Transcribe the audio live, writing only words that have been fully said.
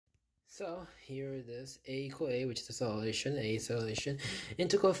So here it is, a equal a, which is acceleration, a acceleration.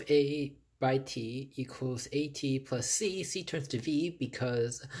 Integral of a by t equals at plus c turns to v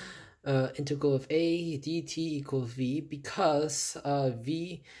because integral of a dt equals v because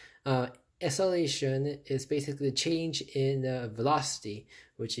v acceleration is basically the change in velocity,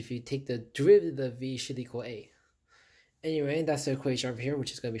 which if you take the derivative of v should equal a. Anyway, that's the equation over here,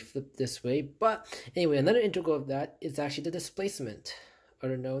 which is going to be flipped this way. But anyway, another integral of that is actually the displacement,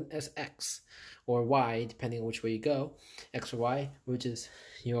 other known as x or y, depending on which way you go, x or y, which is,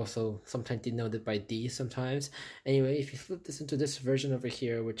 you also sometimes denoted by d sometimes. Anyway, if you flip this into this version over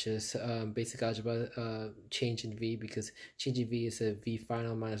here, which is basic algebra change in v, because change in v is a v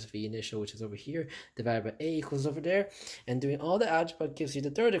final minus v initial, which is over here, divided by a equals over there, and doing all the algebra gives you the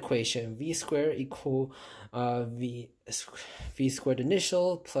third equation, v squared equal v squared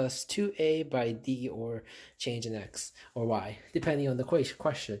initial plus 2a by d, or change in x or y, depending on the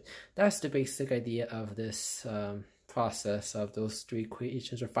question. That's the basic idea of this process of those three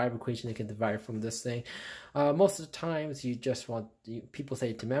equations or five equations you can derive from this thing. Most of the times you just want, people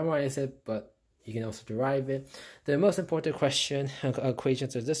say to memorize it, but you can also derive it. The most important equations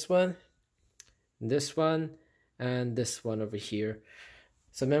are this one, and this one over here.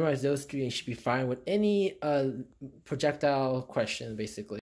 So memorize those three and you should be fine with any projectile question, basically.